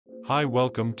Hi,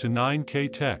 welcome to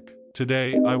 9K Tech.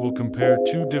 Today I will compare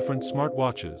two different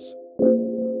smartwatches.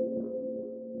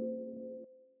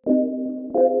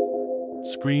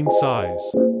 Screen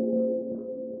size,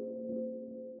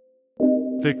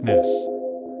 thickness,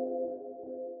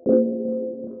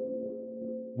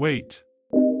 weight,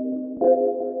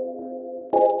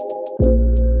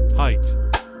 height,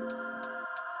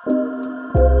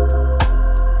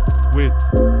 width,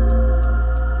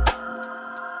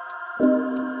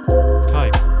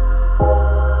 type,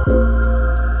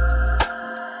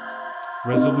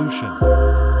 resolution,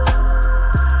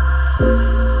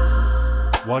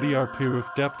 watt-hour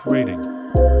depth rating,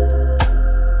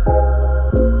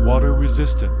 water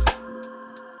resistant,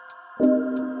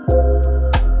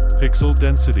 pixel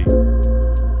density,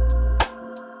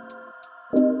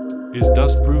 is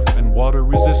dust proof and water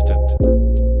resistant,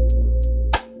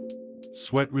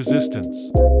 sweat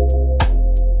resistance,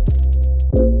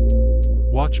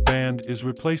 watch band is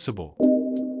replaceable,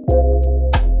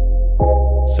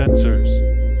 sensors,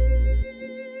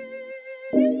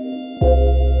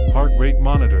 heart rate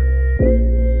monitor,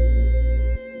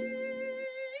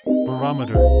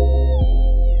 barometer,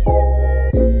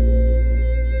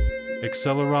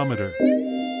 accelerometer,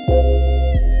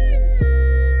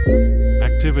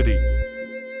 activity,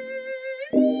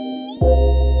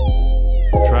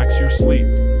 tracks your sleep,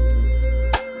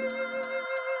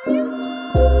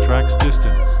 tracks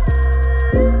distance,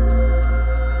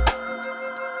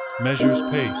 measures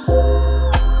pace,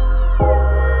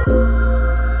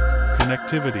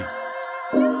 connectivity,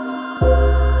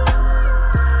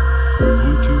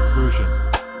 Bluetooth version,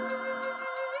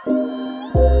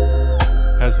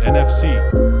 has NFC,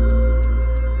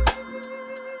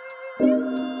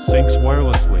 syncs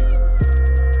wirelessly,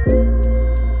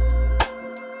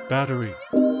 battery,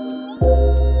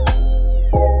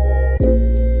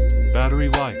 battery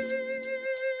life,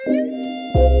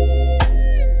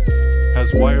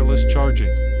 has wireless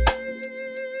charging,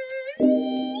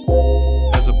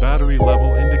 has a battery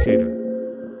level indicator,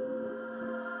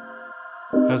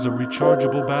 has a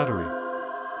rechargeable battery.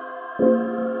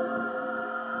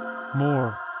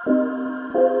 More.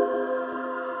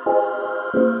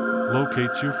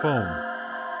 Locates your phone.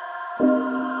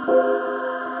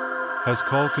 Has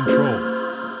call control.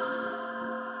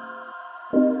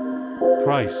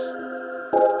 Price.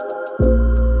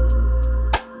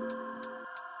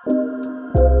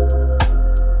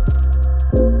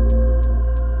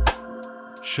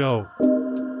 Show.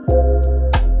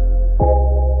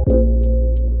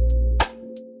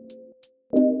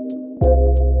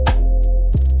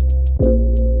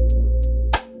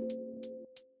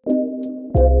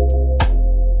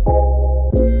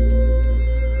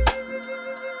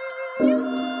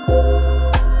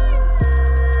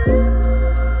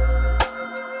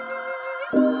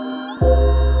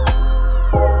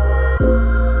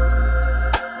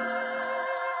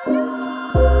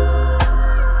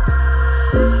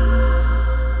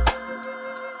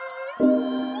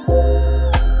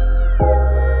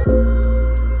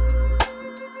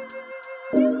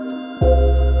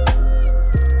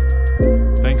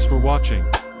 Thanks for watching.